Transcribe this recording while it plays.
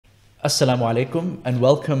Assalamu alaikum and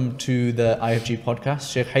welcome to the IFG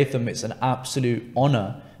podcast. Shaykh Haitham, it's an absolute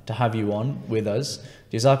honor to have you on with us.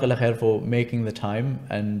 Jazakallah khair for making the time,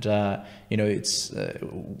 and it's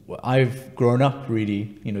I've grown up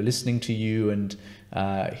really listening to you and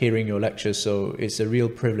hearing your lectures, so it's a real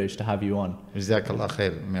privilege to have you on. Jazakallah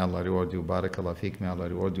khair. May Allah reward you. Barakallah feek. May Allah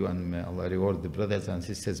reward you, and may Allah reward the brothers and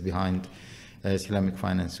sisters behind Islamic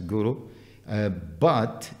Finance Guru.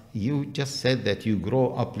 But you just said that you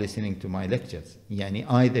grow up listening to my lectures. Yani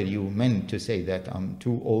either you meant to say that I'm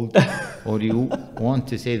too old or you want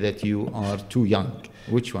to say that you are too young.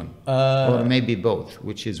 Which one? Or maybe both,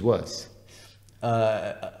 which is worse?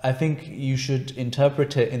 I think you should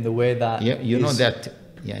interpret it in the way that... Yeah, you know that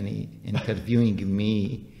yani, interviewing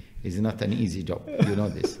me is not an easy job. You know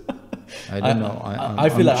this. I don't know. I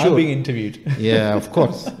feel like I'm being interviewed. Yeah, of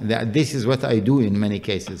course. This is what I do in many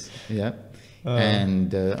cases. Yeah.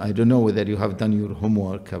 And I don't know whether you have done your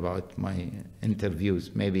homework about my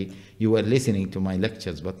interviews. Maybe you were listening to my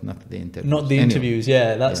lectures, but not the interviews. Not the interviews,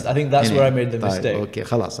 yeah. I think that's where I made the mistake. Okay,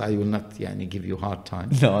 khalas. I will not give you hard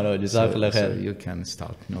time. No, jazakallah khair. So you can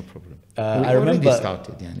start, no problem. I remember already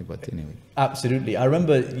started, but anyway. Absolutely. I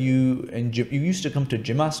remember you used to come to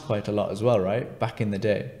Jimas quite a lot as well, right? Back in the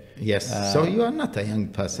day. Yes. So you are not a young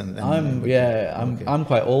person. I'm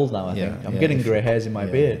quite old now, I think. I'm getting grey hairs in my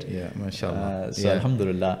beard. Yeah, mashallah.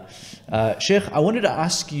 Alhamdulillah. Sheikh, I wanted to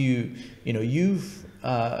ask you, you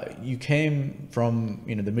came from,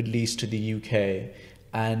 the Middle East to the UK,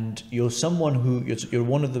 and you're someone who, you're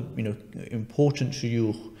one of the, important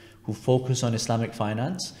shuyukh who focus on Islamic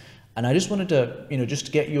finance. And I just wanted to,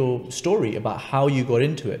 just get your story about how you got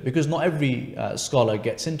into it, because not every scholar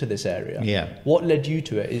gets into this area. Yeah. What led you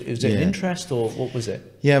to it? Is it interest, or what was it?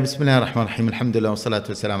 Yeah, Bismillah ar-Rahman ar-Rahim, Alhamdulillah, wa salatu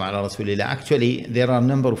wa salam ala Rasulillah. Actually, there are a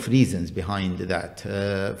number of reasons behind that.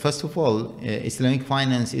 First of all, Islamic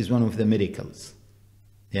finance is one of the miracles.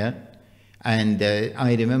 Yeah. And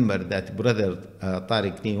I remember that brother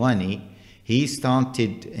Tariq Diwani, he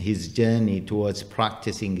started his journey towards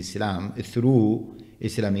practicing Islam through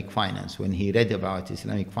Islamic finance, when he read about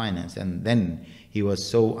Islamic finance, and then he was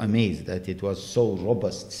so amazed that it was so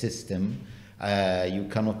robust system, you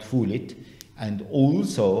cannot fool it, and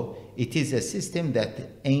also it is a system that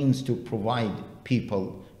aims to provide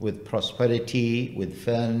people with prosperity, with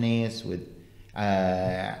fairness,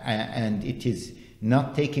 and it is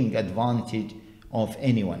not taking advantage of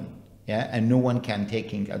anyone, and no one can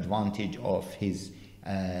taking advantage of his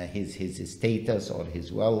status or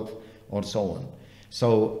his wealth or so on.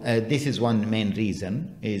 So this is one main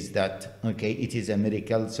reason, is that, it is a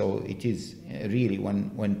miracle. So it is really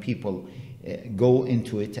when people go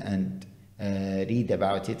into it and read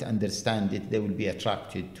about it, understand it, they will be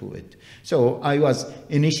attracted to it. So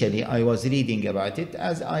initially I was reading about it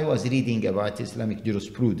as I was reading about Islamic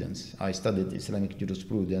jurisprudence. I studied Islamic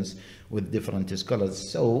jurisprudence with different scholars.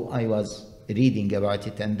 So I was reading about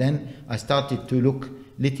it, and then I started to look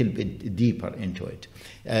little bit deeper into it.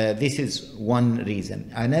 This is one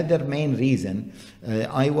reason. Another main reason,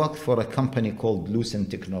 I worked for a company called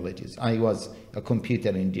Lucent Technologies. I was a computer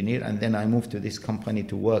engineer, and then I moved to this company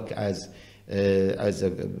to work as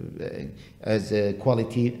a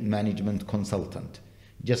quality management consultant,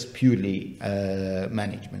 just purely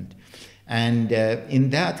management. And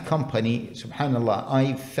in that company, subhanallah,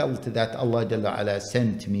 I felt that Allah Jalla Ala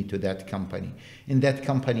sent me to that company. In that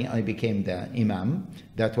company, I became the imam.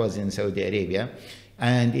 That was in Saudi Arabia.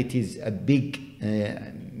 And it is a big,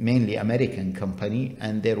 mainly American company.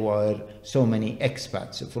 And there were so many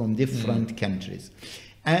expats from different countries.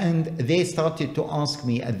 And they started to ask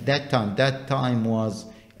me at that time was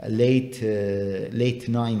late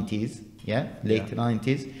 90s, late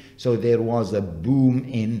 90s. So there was a boom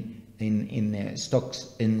in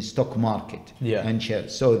stock market and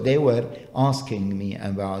shares. So they were asking me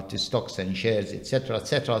about stocks and shares, etc.,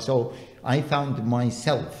 etc. So I found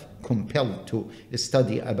myself compelled to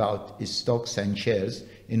study about stocks and shares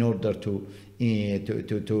in order to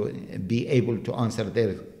be able to answer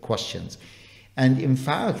their questions. And in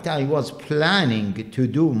fact, I was planning to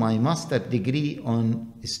do my master degree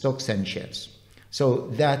on stocks and shares. So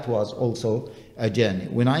that was also a journey.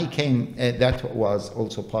 When I came, that was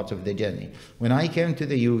also part of the journey. When I came to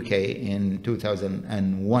the UK in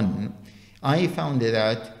 2001, I found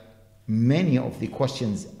that many of the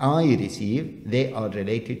questions I received, they are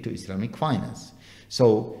related to Islamic finance.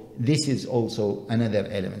 So this is also another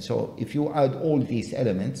element. So if you add all these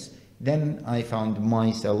elements, then I found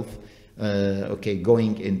myself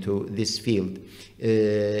going into this field.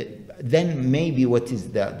 Then maybe what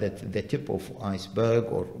is the tip of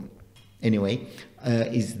iceberg, or anyway,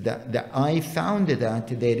 is that I found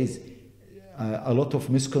that there is a lot of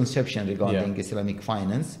misconception regarding Islamic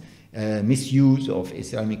finance, misuse of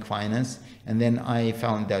Islamic finance, and then I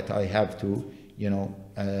found that I have to,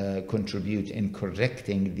 contribute in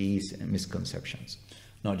correcting these misconceptions.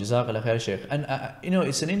 No, Jazakallah khair, Shaykh. And,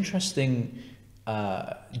 it's an interesting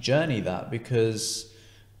journey because,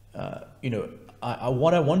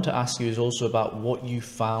 what I want to ask you is also about what you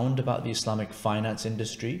found about the Islamic finance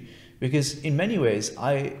industry, because in many ways,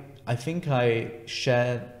 I think I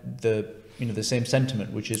share the same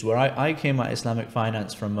sentiment, which is where I came at Islamic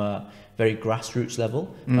finance from a very grassroots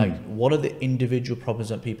level. Like, what are the individual problems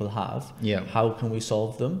that people have? Yeah. How can we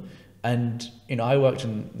solve them? And, I worked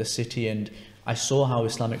in the city and I saw how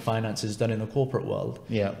Islamic finance is done in the corporate world.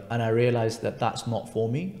 Yeah. And I realized that that's not for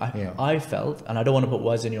me. I felt, and I don't want to put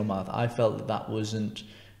words in your mouth, I felt that wasn't,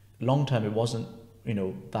 long term, it wasn't,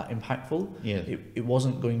 that impactful. Yeah. It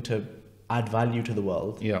wasn't going to add value to the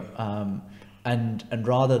world. Yeah. And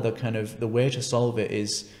rather the way to solve it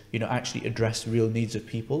is, actually address real needs of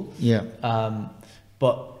people. Yeah.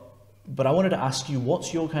 But I wanted to ask you,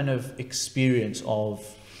 what's your kind of experience of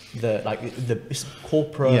the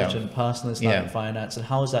corporate and personal Islamic finance, and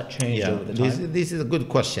how has that changed over the time? This is a good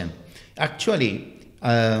question. Actually,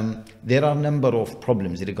 there are a number of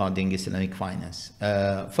problems regarding Islamic finance.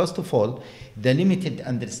 First of all, the limited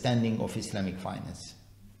understanding of Islamic finance.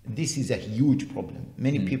 This is a huge problem.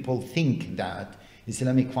 Many people think that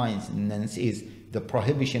Islamic finance is the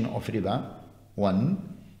prohibition of riba,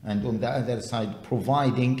 one, and on the other side,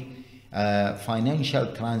 providing financial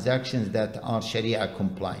transactions that are Sharia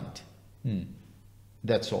compliant.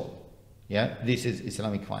 That's all. Yeah, this is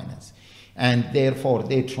Islamic finance, and therefore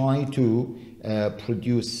they try to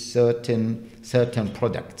produce certain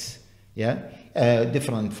products. Yeah.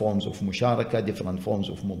 Different forms of musharaka, different forms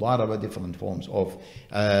of mudaraba, different forms of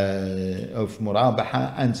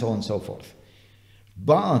murabaha, and so on and so forth.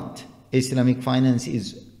 But Islamic finance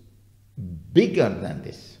is bigger than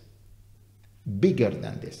this. Bigger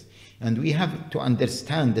than this. And we have to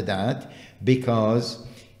understand that because,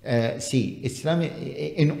 Islamic,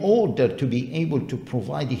 in order to be able to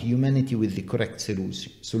provide humanity with the correct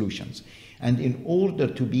solutions, and in order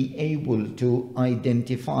to be able to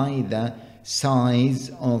identify the size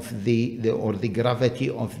of the gravity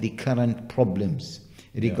of the current problems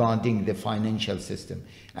regarding the financial system.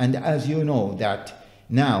 And as you know that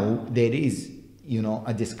now there is,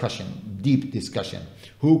 a discussion, deep discussion,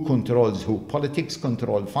 who controls who? Politics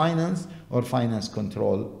control finance, or finance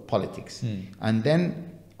control politics. And then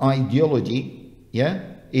ideology,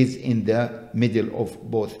 is in the middle of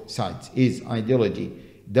both sides. Does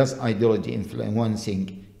ideology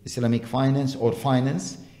influencing Islamic finance or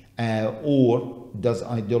finance? Or does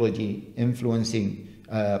ideology influencing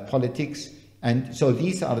politics? And so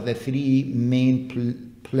these are the three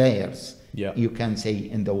main players, you can say,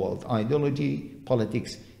 in the world: ideology,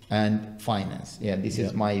 politics, and finance. This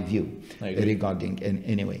is my view regarding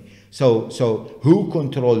anyway. So who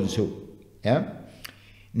controls who?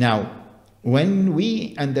 Now, when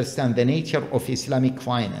we understand the nature of Islamic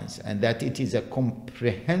finance and that it is a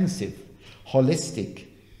comprehensive, holistic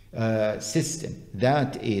system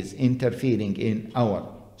that is interfering in our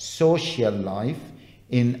social life,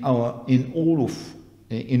 in all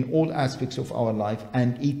aspects of our life,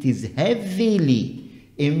 and it is heavily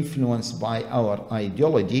influenced by our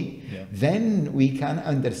ideology, then we can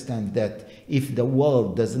understand that if the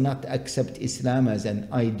world does not accept Islam as an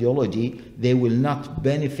ideology, they will not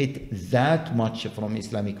benefit that much from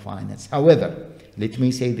Islamic finance. However, let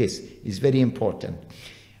me say this is very important.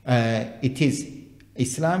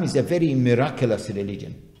 Islam is a very miraculous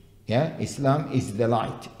religion. Islam is the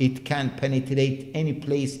light. It can penetrate any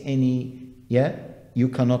place, you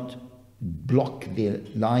cannot block the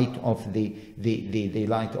light of the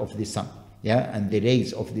light of the sun, and the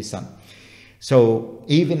rays of the sun. So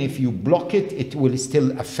even if you block it, it will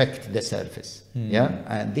still affect the surface.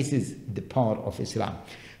 And this is the power of Islam.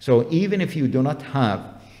 So even if you do not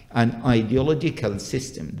have an ideological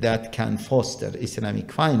system that can foster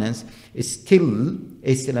Islamic finance, still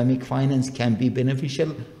Islamic finance can be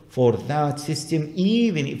beneficial for that system,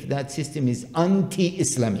 even if that system is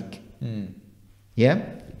anti-Islamic.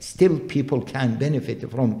 Still people can benefit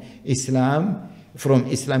from Islam, from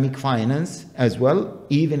Islamic finance as well,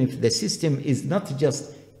 even if the system is not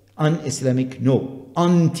just un-Islamic, no,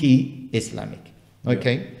 anti-Islamic.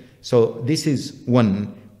 So this is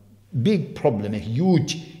one big problem, a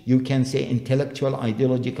huge, you can say, intellectual,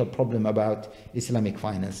 ideological problem about Islamic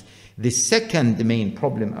finance. The second main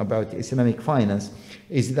problem about Islamic finance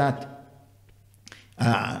is that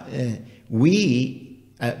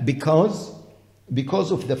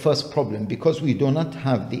because of the first problem, because we do not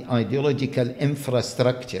have the ideological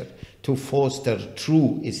infrastructure to foster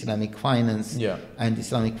true Islamic finance and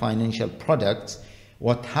Islamic financial products,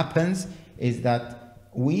 what happens is that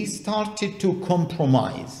we started to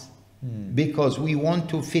compromise because we want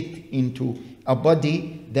to fit into a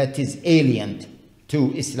body that is alien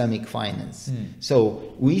to Islamic finance.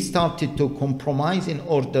 So we started to compromise in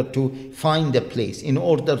order to find a place, in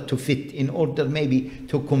order to fit, in order maybe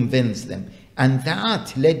to convince them. And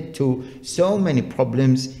that led to so many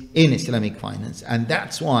problems in Islamic finance. And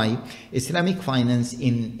that's why Islamic finance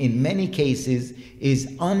in many cases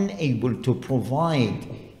is unable to provide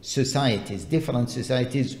societies, different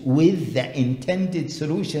societies, with the intended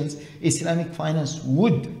solutions Islamic finance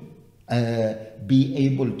would be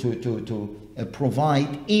able to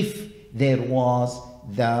provide if there was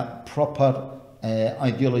the proper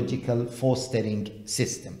ideological fostering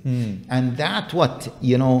system. And that what,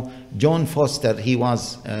 you know, John Foster, he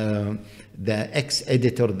was the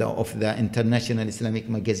ex-editor of the International Islamic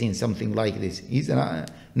magazine, something like this. He's a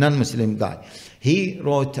non-Muslim guy. He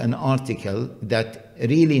wrote an article that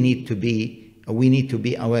really we need to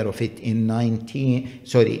be aware of it in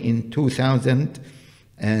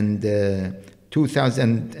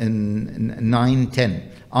 2009-10,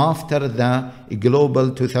 after the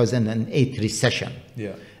global 2008 recession.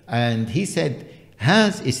 And he said,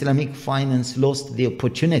 has Islamic finance lost the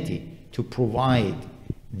opportunity to provide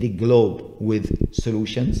the globe with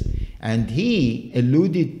solutions? And he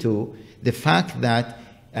alluded to the fact that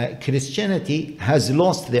Christianity has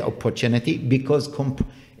lost the opportunity because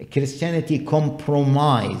Christianity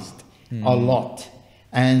compromised a lot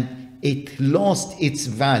and it lost its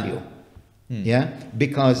value.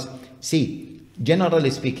 Because see, generally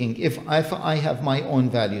speaking, if I have my own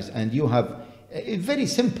values and you have, very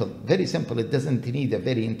simple, it doesn't need a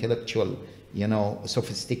very intellectual, you know,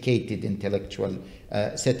 sophisticated intellectual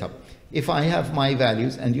setup. If I have my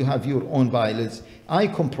values and you have your own values, I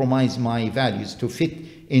compromise my values to fit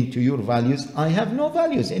into your values, I have no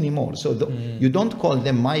values anymore. So you don't call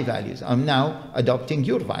them my values. I'm now adopting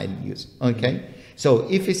your values, okay? So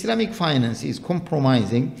if Islamic finance is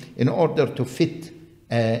compromising in order to fit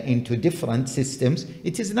into different systems,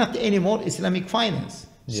 it is not anymore Islamic finance.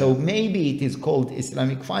 So maybe it is called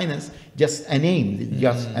Islamic finance, just a name,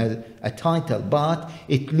 just a title, but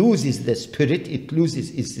it loses the spirit, it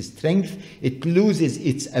loses its strength, it loses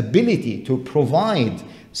its ability to provide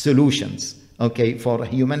solutions, okay, for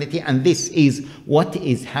humanity. And this is what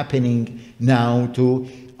is happening now to,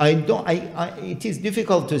 it is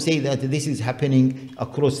difficult to say that this is happening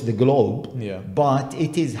across the globe, but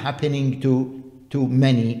it is happening to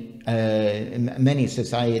many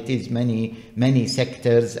societies, many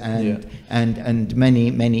sectors, and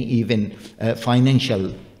many even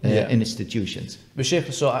financial institutions. But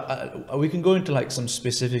Shaykh, so we can go into like some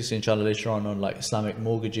specifics inshallah later on like Islamic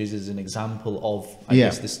mortgages as an example of I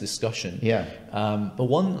guess this discussion. But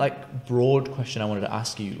one like broad question I wanted to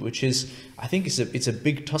ask you, which is I think it's a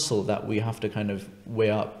big tussle that we have to kind of weigh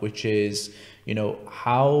up, which is, you know,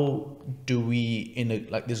 how do we in a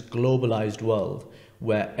like this globalized world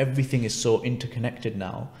where everything is so interconnected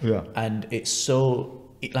now, and it's so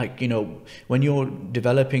like, you know, when you're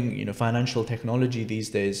developing, you know, financial technology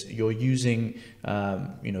these days, you're using,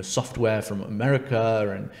 you know, software from America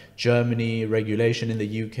and Germany, regulation in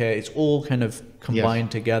the UK. It's all kind of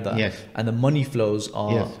combined together, and the money flows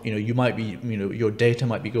are, you know, you might be, you know, your data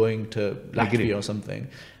might be going to Latvia or something.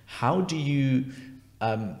 How do you,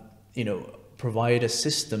 you know, provide a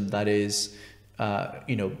system that is,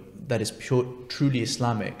 you know, that is truly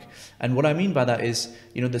Islamic? And what I mean by that is,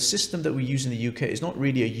 you know, the system that we use in the UK is not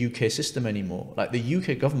really a UK system anymore. Like the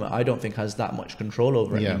UK government, I don't think has that much control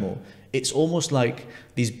over it anymore. It's almost like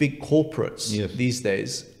these big corporates these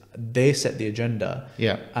days, they set the agenda,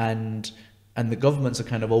 and the governments are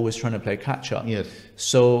kind of always trying to play catch up.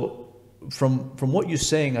 So from what you're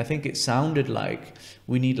saying, I think it sounded like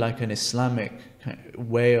we need like an Islamic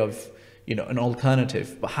way of, you know, an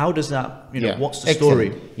alternative. But how does that, you know, what's the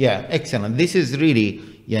story? Excellent. This is really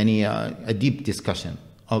a deep discussion,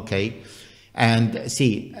 okay? And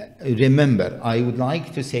see, remember, I would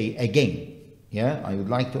like to say again, I would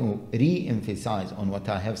like to re-emphasize on what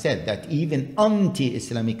I have said, that even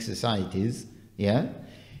anti-Islamic societies,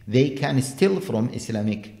 they can still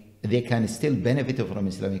they can still benefit from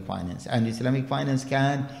Islamic finance, and Islamic finance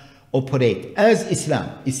can operate as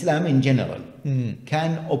Islam in general,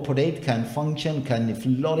 can operate, can function, can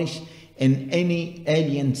flourish in any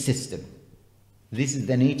alien system. This is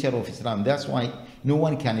the nature of Islam. That's why no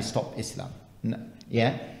one can stop Islam.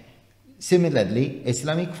 Similarly,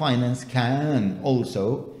 Islamic finance can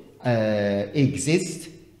also exist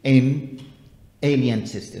in alien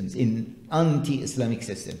systems, in anti-Islamic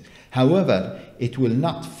system. However, it will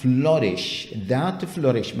not flourish, that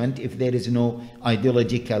flourishment, if there is no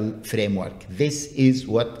ideological framework. This is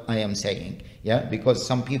what I am saying, yeah, because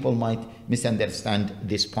some people might misunderstand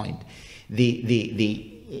this point.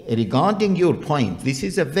 Regarding your point, this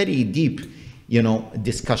is a very deep,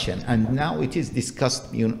 discussion, and now it is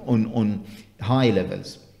discussed on high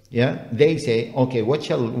levels. Yeah, they say, okay, what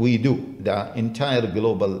shall we do? The entire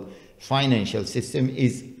global financial system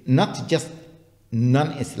is not just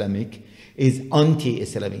non-Islamic, is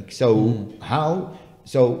anti-Islamic. So how?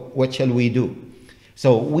 So what shall we do?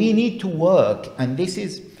 So we need to work, and this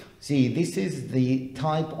is the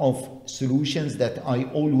type of solutions that I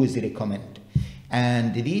always recommend.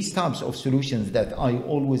 And these types of solutions that I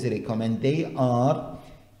always recommend, they are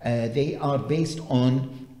based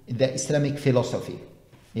on the Islamic philosophy.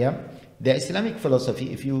 Yeah, the Islamic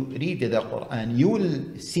philosophy, if you read the Quran, you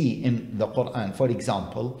will see in the Quran, for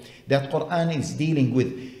example, that Quran is dealing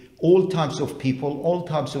with all types of people, all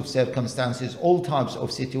types of circumstances, all types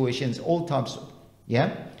of situations, all types of,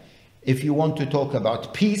 yeah. If you want to talk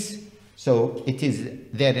about peace, so it is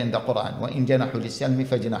there in the Quran. وَإِن جَنَحُوا لِلسَّلْمِ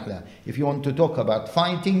فَجْنَحْ لَهُ. If you want to talk about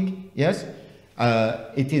fighting, yes,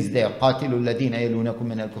 it is there. قاتلوا الذين يلونكم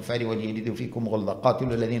من الكفار وليجدوا فيكم غلظة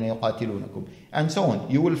قاتلوا الذين يقاتلونكم, and so on.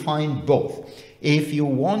 You will find both. If you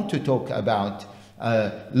want to talk about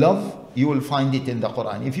love, you will find it in the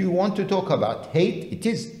Quran. If you want to talk about hate, it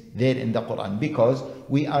is there in the Quran, because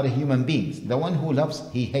we are human beings. The one who loves,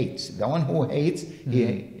 he hates. The one who hates,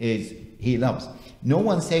 he loves. No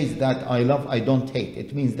one says that I love, I don't hate.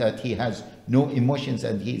 It means that he has no emotions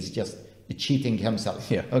and he is just cheating himself.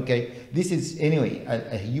 Yeah. Okay. This is anyway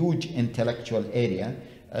a huge intellectual area.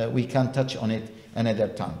 We can touch on it another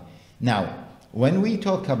time. Now, when we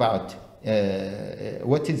talk about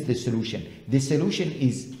what is the solution? The solution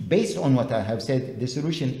is based on what I have said. The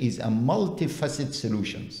solution is a multifaceted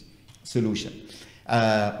solution,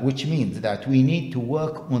 which means that we need to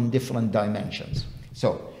work on different dimensions.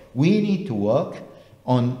 So we need to work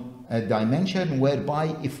on a dimension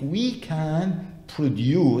whereby if we can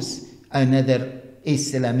produce another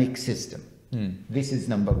Islamic system, this is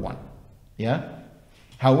number one. Yeah.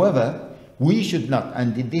 However, we should not,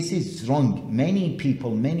 and this is wrong. Many people,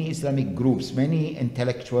 many Islamic groups, many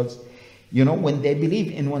intellectuals, when they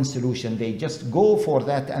believe in one solution, they just go for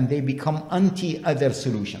that and they become anti other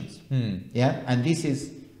solutions. Yeah, and this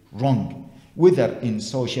is wrong. Whether in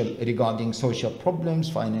regarding social problems,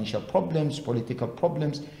 financial problems, political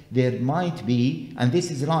problems, there might be, and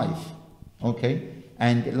this is life, okay?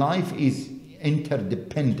 And life is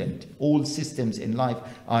interdependent. All systems in life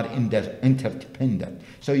are interdependent.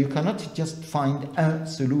 So you cannot just find a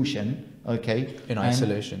solution, okay? In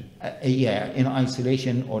isolation. In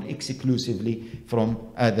isolation or exclusively from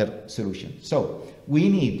other solutions. So we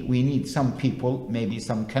need some people, maybe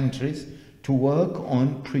some countries, to work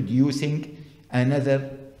on producing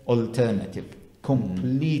another alternative,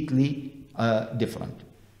 completely different.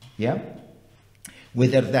 Yeah?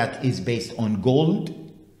 Whether that is based on gold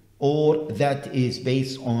or that is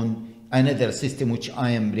based on another system which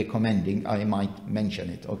I am recommending. I might mention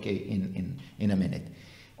it, okay, in a minute.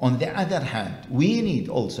 On the other hand, we need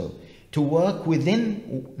also to work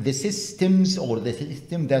within the systems or the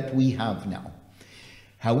system that we have now.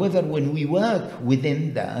 However, when we work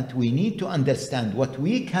within that, we need to understand what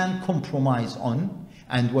we can compromise on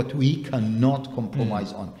and what we cannot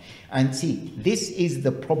compromise on. And see, this is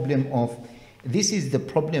the problem of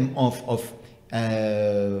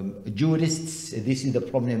jurists. This is the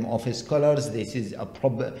problem of scholars. This is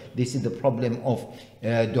the problem of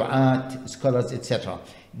du'at, scholars, etc.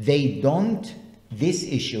 They don't. This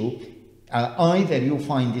issue, either you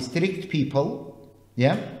find strict people,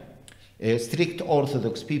 yeah, strict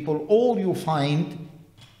orthodox people, or you find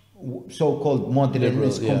so-called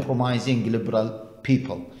moderate, compromising liberal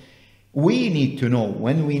people. We need to know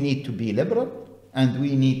when we need to be liberal, and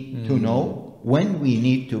we need to know when we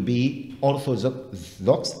need to be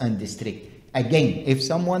orthodox and strict. Again, if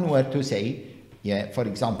someone were to say, yeah, for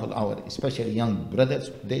example, our especially young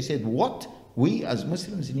brothers, they said, what? We as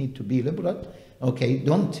Muslims need to be liberal? Okay,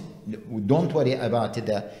 don't worry about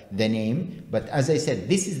the name, but as I said,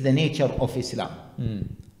 this is the nature of Islam.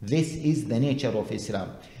 This is the nature of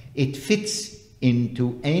Islam. It fits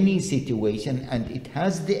into any situation, and it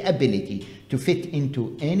has the ability to fit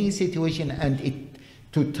into any situation, and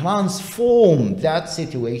to transform that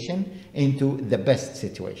situation into the best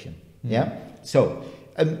situation. Yeah. So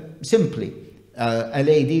simply, a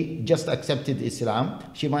lady just accepted Islam.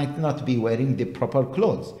 She might not be wearing the proper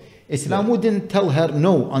clothes. Islam wouldn't tell her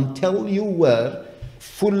no until you wear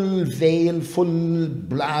full veil, full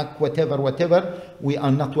black, whatever, we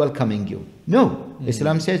are not welcoming you. No,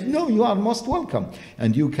 Islam says, no, you are most welcome.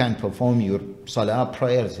 And you can perform your salah,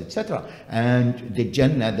 prayers, etc. And the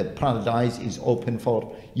Jannah, the paradise is open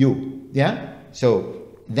for you. Yeah? So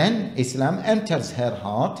then Islam enters her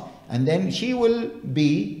heart, and then she will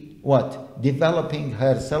be what? Developing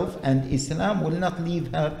herself, and Islam will not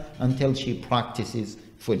leave her until she practices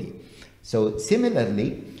fully. So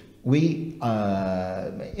similarly, we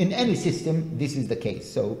in any system this is the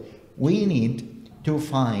case. So we need to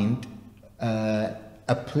find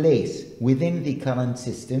a place within the current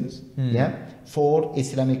systems, yeah, for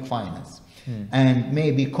Islamic finance, and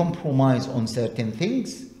maybe compromise on certain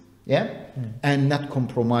things, yeah, and not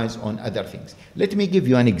compromise on other things. Let me give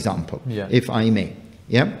you an example, if I may.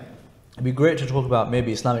 Yeah. It'd be great to talk about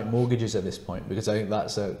maybe Islamic mortgages at this point, because I think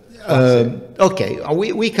that's a okay,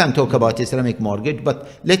 we can talk about Islamic mortgage, but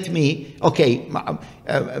let me,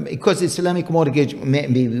 because Islamic mortgage,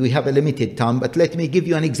 maybe we have a limited time, but let me give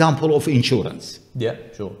you an example of insurance. Yeah,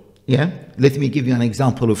 sure. Yeah, let me give you an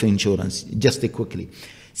example of insurance, just quickly.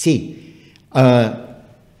 See, by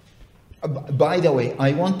the way,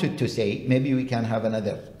 I wanted to say, maybe we can have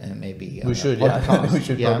another, we should, podcast, we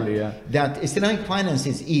should probably, that Islamic finance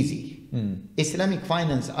is easy. Islamic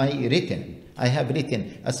finance, I have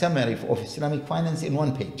written a summary of Islamic finance in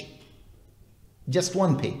 1 page. Just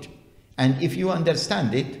 1 page. And if you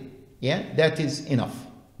understand it, yeah, that is enough.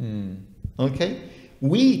 Okay?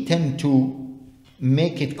 We tend to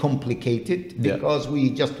make it complicated because we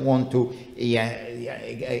just want to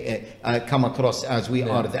come across as we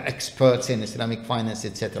are the experts in Islamic finance,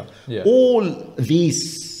 etc. All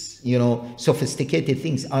these, sophisticated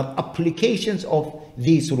things are applications of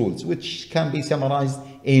these rules, which can be summarized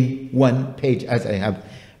in 1 page, as I have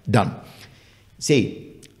done.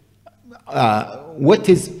 See, what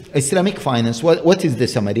is Islamic finance? What is the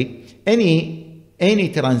summary? Any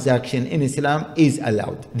transaction in Islam is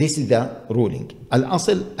allowed. This is the ruling.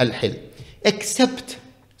 Al-asl al-hil. Except,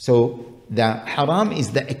 so the haram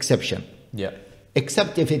is the exception. Yeah.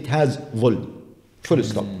 Except if it has dhulm. Full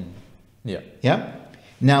stop. Yeah. Yeah.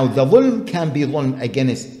 Now the dhulm can be dhulm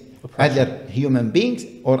against other human beings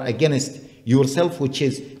or against yourself, which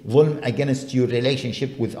is dhulm against your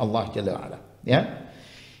relationship with Allah Jalla wa'ala. Yeah.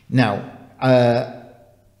 Now,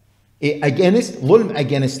 against dhulm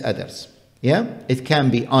against others. Yeah, it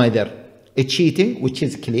can be either a cheating, which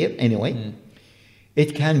is clear anyway.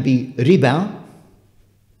 It can be riba,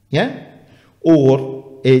 yeah,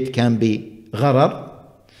 or it can be gharar,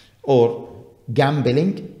 or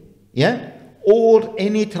gambling, yeah, or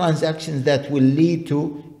any transactions that will lead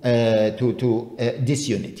to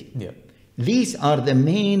disunity. Yeah. These are the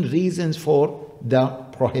main reasons for the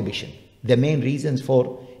prohibition. The main reasons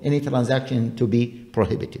for any transaction to be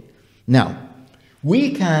prohibited. Now,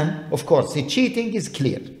 we can, of course, the cheating is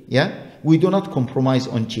clear, yeah? We do not compromise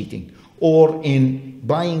on cheating, or in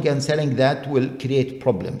buying and selling that will create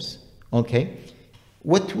problems, okay?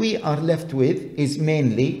 What we are left with is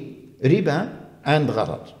mainly riba and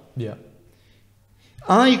gharar. Yeah.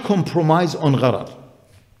 I compromise on gharar.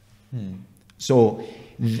 So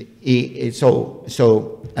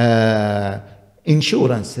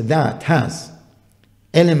insurance that has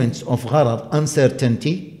elements of gharar,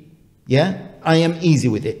 uncertainty, yeah, I am easy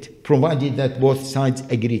with it, provided that both sides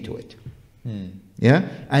agree to it. Yeah,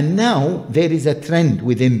 and now there is a trend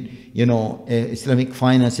within, Islamic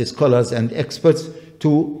finance scholars and experts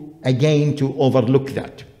to overlook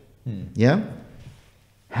that. Yeah.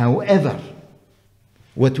 However,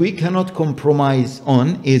 what we cannot compromise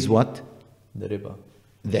on is what? The riba.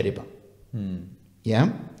 The riba.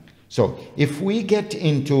 Yeah. So if we get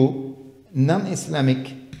into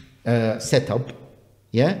non-Islamic setup,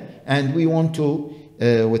 yeah, and we want to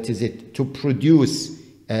to produce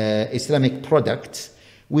Islamic products,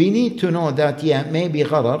 we need to know that maybe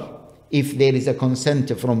gharar, if there is a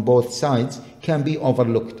consent from both sides, can be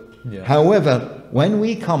overlooked. Yeah. However, when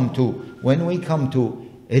we come to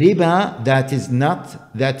riba,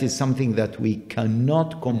 that is something that we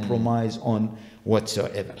cannot compromise on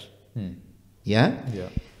whatsoever. Yeah? Yeah.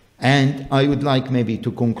 And I would like maybe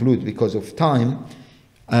to conclude because of time,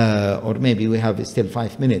 or maybe we have still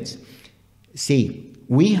 5 minutes. See,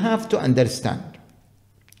 we have to understand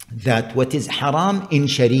that what is haram in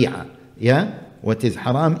Sharia, what is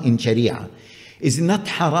haram in Sharia is not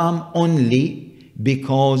haram only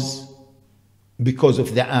because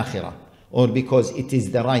of the akhirah, or because it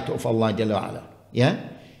is the right of Allah Jalla wa'ala. Yeah?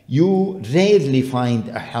 You rarely find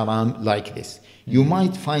a haram like this. You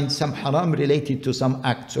might find some haram related to some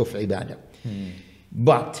acts of ibadah.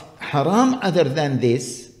 But haram other than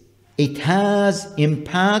this, it has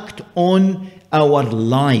impact on our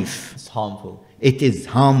life. It's harmful. It is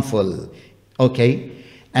harmful. Okay?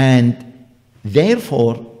 And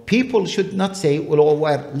therefore, people should not say,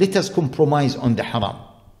 well, let us compromise on the haram.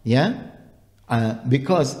 Yeah?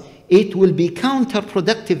 Because it will be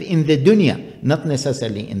counterproductive in the dunya, not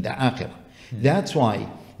necessarily in the akhirah. That's why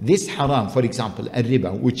this haram, for example,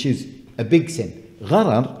 riba, which is a big sin.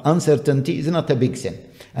 Gharar, uncertainty, is not a big sin.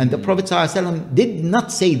 And the Prophet ﷺ did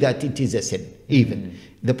not say that it is a sin, even.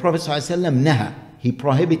 The Prophet ﷺ naha, he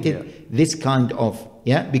prohibited this kind of,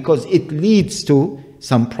 because it leads to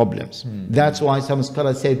some problems. That's why some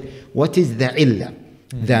scholars said, what is the illah?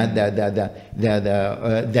 The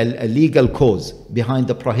legal cause behind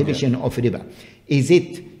the prohibition of riba. Is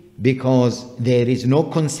it because there is no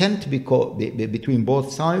consent between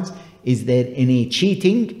both sides? Is there any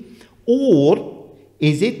cheating? Or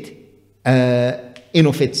is it in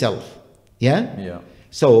of itself?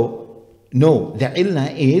 So no, the illah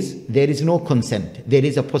is there is no consent. There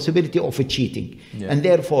is a possibility of a cheating. And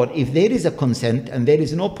therefore, if there is a consent and there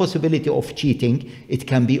is no possibility of cheating, it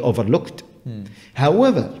can be overlooked.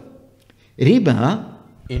 However, riba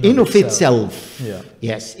in of itself,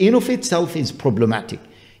 yes, in of itself is problematic.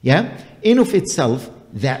 In of itself,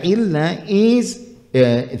 the illah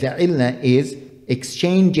is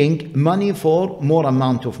exchanging money for more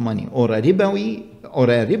amount of money, or a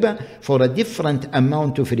riba for a different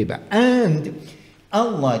amount of riba. And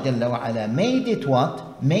Allah Jalla wa Ala made it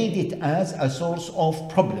what? Made it as a source of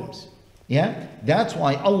problems. That's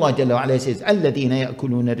why Allah Jalla wa Ala says, الَّذِينَ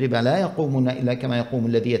يَأْكُلُونَ الرِّبَا لَا يَقُومُونَ إِلَّا كَمَا يَقُومُ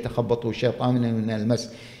الَّذِي يَتَخَبَّطُهُ الشَّيْطَانُ مِنَ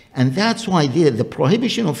الْمَسِّ. And that's why the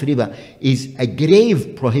prohibition of riba is a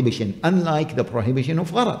grave prohibition, unlike the prohibition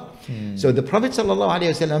of gharar. So the Prophet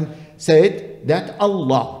ﷺ said that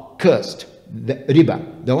Allah cursed the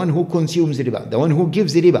riba, the one who consumes riba, the one who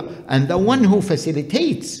gives riba, and the one who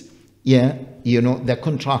facilitates the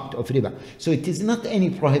contract of riba. So it is not any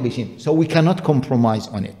prohibition, so we cannot compromise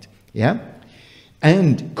on it.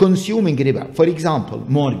 And consuming riba, for example,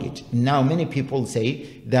 mortgage. Now many people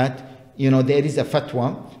say that there is a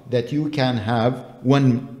fatwa that you can have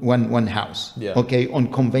one house, on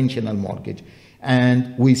conventional mortgage.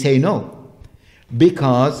 And we say no,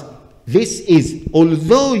 because this is,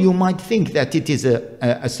 although you might think that it is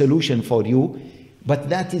a solution for you, but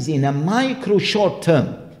that is in a micro short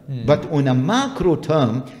term. But on a macro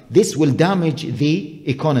term, this will damage the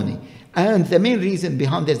economy. And the main reason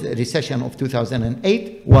behind the recession of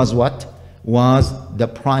 2008 was what? Was the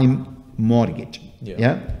prime mortgage.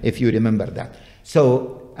 If you remember that.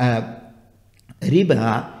 So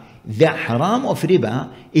riba, the haram of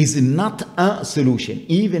riba is not a solution,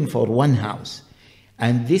 even for one house.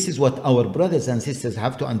 And this is what our brothers and sisters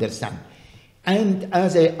have to understand. And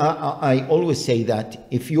as I always say that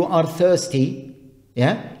if you are thirsty,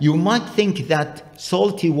 you might think that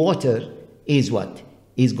salty water is what?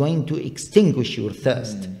 Is going to extinguish your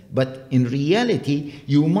thirst. But in reality,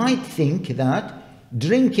 you might think that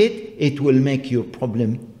drink it, it will make your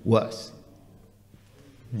problem worse.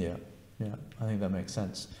 I think that makes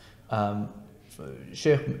sense.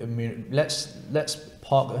 Shaykh, I mean, let's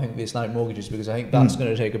park, I think, the Islamic mortgages, because I think that's going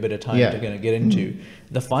to take a bit of time to kind of get into.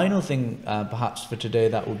 The final thing, perhaps for today,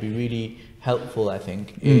 that would be really helpful, I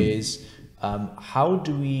think, is how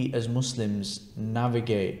do we as Muslims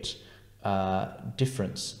navigate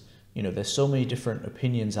difference? There's so many different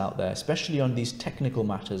opinions out there, especially on these technical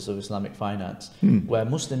matters of Islamic finance, where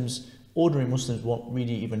ordinary Muslims won't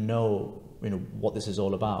really even know what this is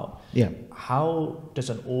all about. How does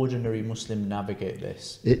an ordinary Muslim navigate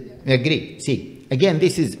this? Agree. See, again,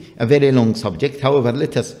 this is a very long subject. However,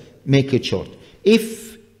 let us make it short.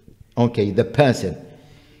 If, the person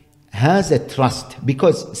has a trust,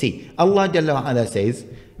 because see, Allah Jalla wa Ala says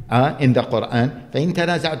in the Quran, فَإِن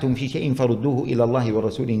تَنَازَعْتُمْ فِي شَيْءٍ فَرُدُّوهُ إِلَى اللَّهِ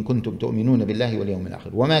وَرَسُولِهِ إِن كُنتُمْ تُؤْمِنُونَ بِاللَّهِ وَالْيَوْمِ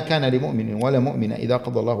الْآخِرِ وَمَا كَانَ لِمُؤْمِنٍ وَلَا مُؤْمِنَةٍ إِذَا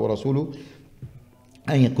قَضَى اللَّهُ وَرَسُولُهُ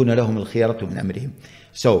أَن يَكُونَ لَهُمُ الْخِيَرَةُ مِنْ أَمْرِهِمْ.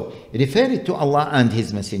 So, refer it to Allah and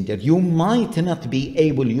His Messenger. You might not be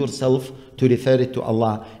able yourself to refer it to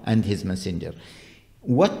Allah and His Messenger.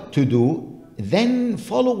 What to do? Then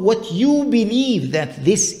follow what you believe that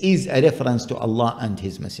this is a reference to Allah and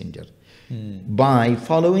His Messenger. By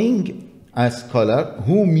following a scholar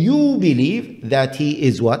whom you believe that he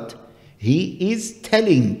is what? He is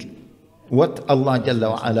telling what Allah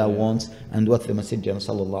Jalla wa Ala wants and what the Messenger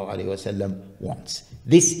Sallallahu Alaihi Wasallam wants.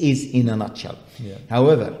 This is in a nutshell.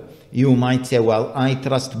 However, you might say, well, I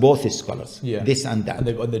trust both scholars, this and that.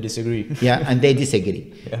 And they disagree. And they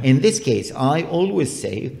disagree. In this case, I always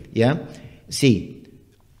say, see,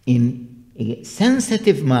 in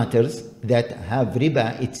sensitive matters that have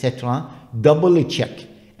riba, etc., double check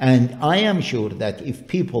And I am sure that if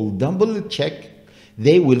people double check,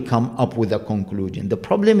 they will come up with a conclusion. The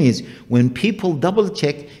problem is when people double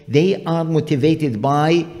check, they are motivated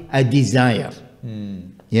by a desire.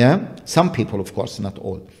 Yeah, some people, of course, not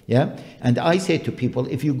all. Yeah, and I say to people,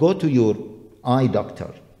 if you go to your eye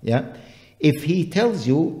doctor, yeah, if he tells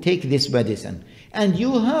you take this medicine, and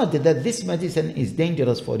you heard that this medicine is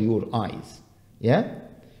dangerous for your eyes, yeah,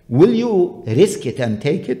 will you risk it and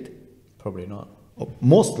take it? Probably not.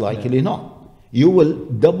 Most likely not. You will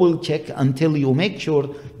double check until you make sure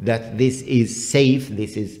that this is safe,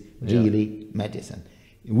 this is really medicine.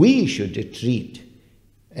 We should treat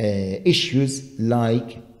issues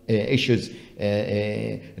like issues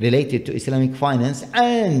related to Islamic finance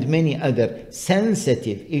and many other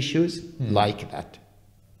sensitive issues like that.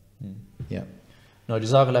 Yeah. No,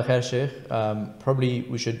 Jazakallah khair, Shaykh. Probably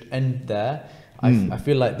we should end there. I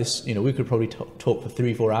feel like this, we could probably talk for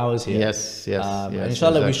 3-4 hours here. Yes.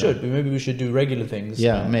 Inshallah, we should. Maybe we should do regular things.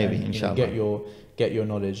 Yeah, maybe, and, inshallah. Get your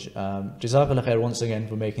knowledge. Jazakallah khair once again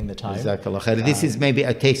for making the time. Jazakallah khair. This is maybe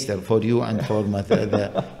a taster for you and for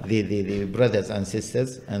the brothers and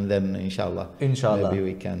sisters, and then inshallah, maybe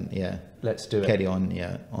we can let's do carry on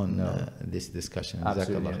this discussion.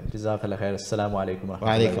 Absolutely. Jazakallah khair. Assalamu alaikum wa rahmatullahi wa barakatuh.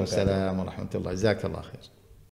 Wa alaikum assalam wa rahmatullah. Jazakallah khair.